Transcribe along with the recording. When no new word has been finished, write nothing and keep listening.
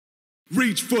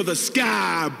Reach for the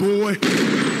sky, boy.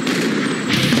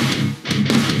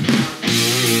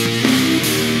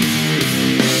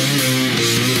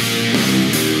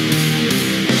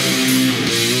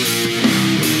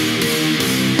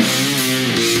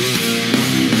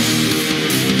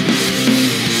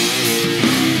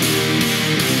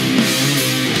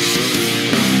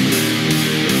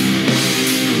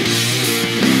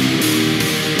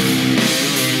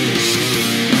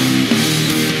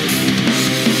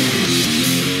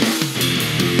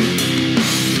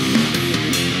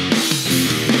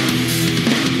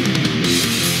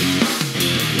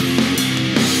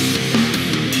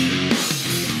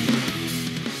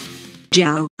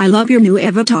 Joe, I love your new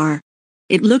avatar.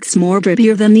 It looks more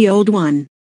drippier than the old one.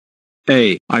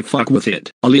 Hey, I fuck with it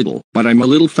a little, but I'm a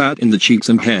little fat in the cheeks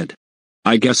and head.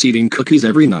 I guess eating cookies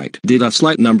every night did a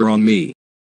slight number on me.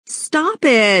 Stop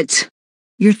it!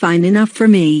 You're fine enough for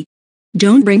me.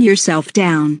 Don't bring yourself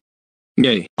down.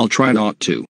 Yay, I'll try not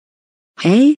to.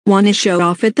 Hey, wanna show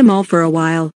off at the mall for a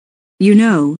while? You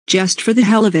know, just for the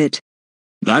hell of it.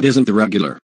 That isn't the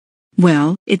regular.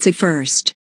 Well, it's a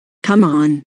first. Come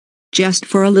on. Just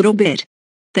for a little bit.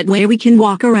 That way we can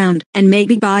walk around and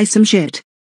maybe buy some shit.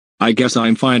 I guess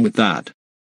I'm fine with that.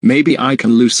 Maybe I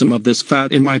can lose some of this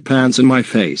fat in my pants and my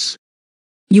face.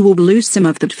 You will lose some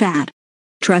of that fat.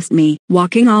 Trust me,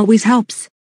 walking always helps.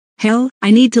 Hell,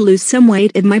 I need to lose some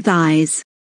weight in my thighs.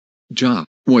 Ja,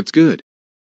 what's good?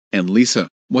 And Lisa,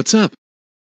 what's up?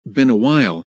 Been a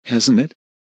while, hasn't it?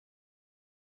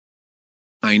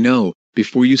 I know,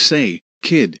 before you say,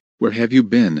 kid, where have you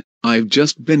been? I've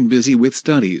just been busy with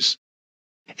studies.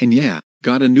 And yeah,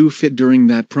 got a new fit during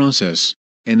that process.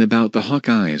 And about the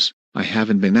Hawkeyes, I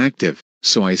haven't been active,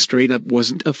 so I straight up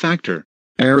wasn't a factor.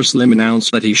 Slim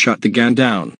announced that he shut the gang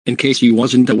down, in case you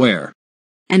wasn't aware.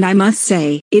 And I must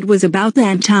say, it was about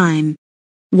that time.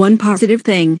 One positive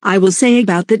thing I will say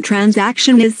about that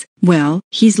transaction is, well,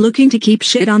 he's looking to keep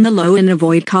shit on the low and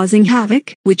avoid causing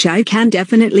havoc, which I can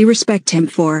definitely respect him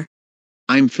for.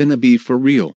 I'm finna be for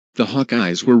real. The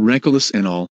Hawkeyes were reckless and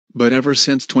all, but ever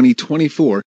since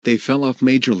 2024, they fell off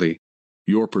majorly.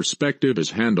 Your perspective is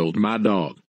handled, my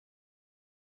dog.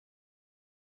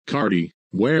 CARTI,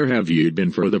 where have you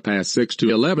been for the past 6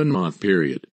 to 11 month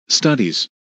period? Studies.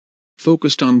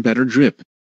 Focused on better drip.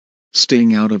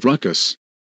 Staying out of ruckus.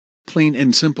 Plain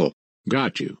and simple.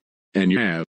 Got you. And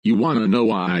you wanna know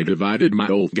why I divided my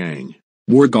old gang?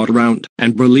 Word got around,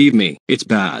 and believe me, it's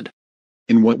bad.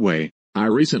 In what way? I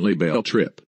recently bailed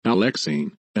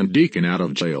𝓧-𝓟𝓵𝓸𝓮, and Deacon out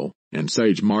of jail, and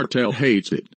Sage Martell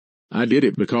hates it. I did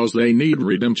it because they need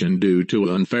redemption due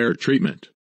to unfair treatment.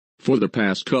 For the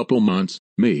past couple months,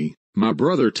 me, my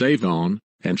brother Tavon,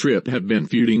 and Trip have been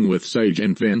feuding with Sage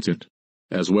and Vincent.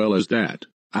 As well as that,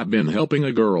 I've been helping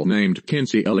a girl named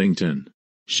Kinsey Ellington.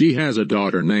 She has a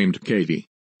daughter named Katie.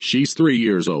 She's 3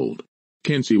 years old.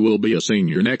 Kinsey will be a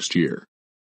senior next year.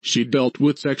 She dealt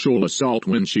with sexual assault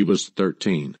when she was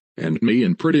 13. And me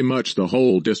and pretty much the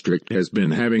whole district has been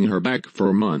having her back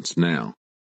for months now.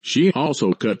 She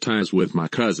also cut ties with my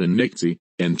cousin Nixie,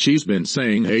 and she's been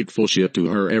saying hateful shit to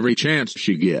her every chance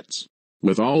she gets.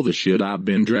 With all the shit I've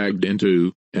been dragged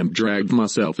into, and dragged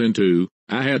myself into,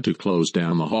 I had to close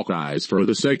down the Hawkeyes for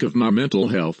the sake of my mental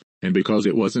health, and because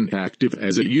it wasn't active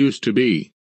as it used to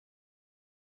be.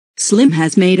 Slim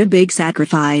has made a big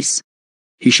sacrifice.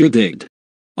 He sure did.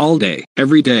 All day,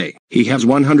 every day, he has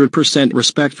 100%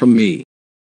 respect from me.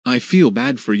 I feel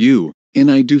bad for you, and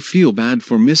I do feel bad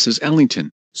for Mrs. Ellington.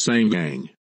 Same gang.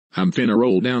 I'm finna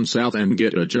roll down south and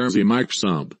get a Jersey Mike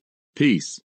sub.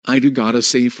 Peace. I do gotta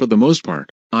say for the most part,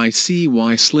 I see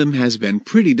why Slim has been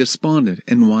pretty despondent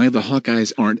and why the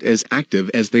Hawkeyes aren't as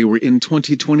active as they were in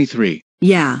 2023.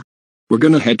 Yeah. We're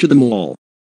gonna head to the mall.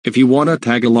 If you wanna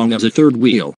tag along as a third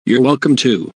wheel, you're welcome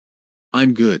to.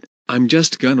 I'm good. I'm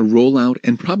just gonna roll out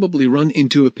and probably run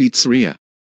into a pizzeria.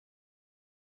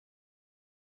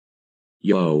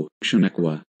 Yo,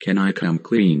 Shaniqua, can I come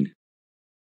clean?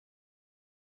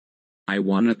 I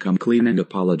wanna come clean and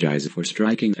apologize for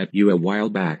striking at you a while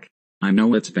back. I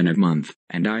know it's been a month,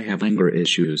 and I have anger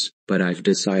issues, but I've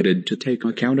decided to take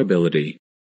accountability.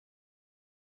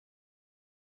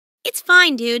 It's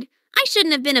fine, dude. I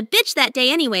shouldn't have been a bitch that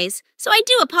day anyways, so I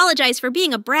do apologize for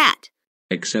being a brat.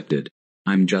 Accepted.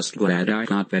 I'm just glad I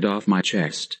got that off my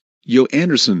chest. Yo,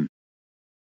 Anderson.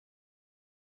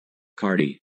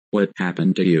 CARTI, what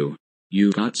happened to you?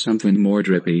 You got something more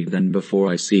drippy than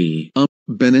before, I see.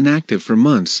 Been inactive for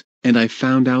months, and I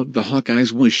found out the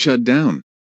Hawkeyes was shut down.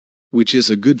 Which is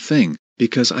a good thing,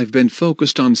 because I've been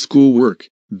focused on schoolwork,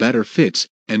 better fits,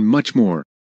 and much more.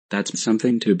 That's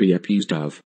something to be appeased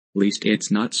of. Least it's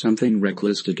not something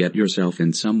reckless to get yourself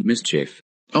in some mischief.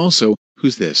 Also,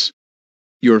 who's this?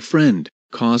 Your friend,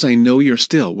 'cause I know you're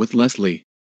still with Leslie.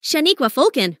 Shaniqua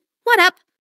Fulkin, what up?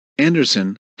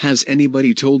 Anderson, has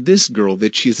anybody told this girl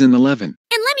that she's in 11?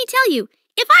 And let me tell you,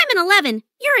 if I'm an 11,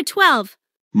 you're a 12.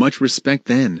 Much respect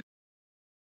then.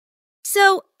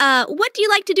 So, what do you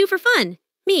like to do for fun?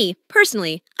 Me,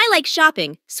 personally, I like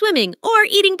shopping, swimming, or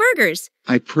eating burgers.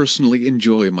 I personally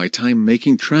enjoy my time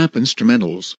making trap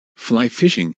instrumentals, fly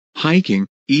fishing, hiking,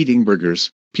 eating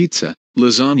burgers, pizza,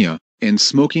 lasagna, and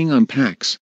smoking on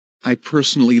packs. I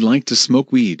personally like to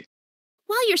smoke weed.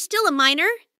 While you're still a minor?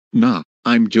 Nah,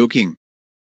 I'm joking.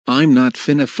 I'm not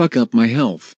finna fuck up my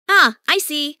health. Ah, I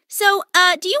see. So,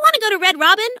 do you want to go to Red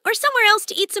Robin or somewhere else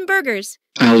to eat some burgers?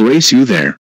 I'll race you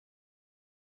there.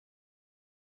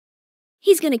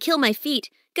 He's gonna kill my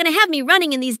feet. Gonna have me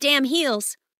running in these damn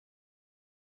heels.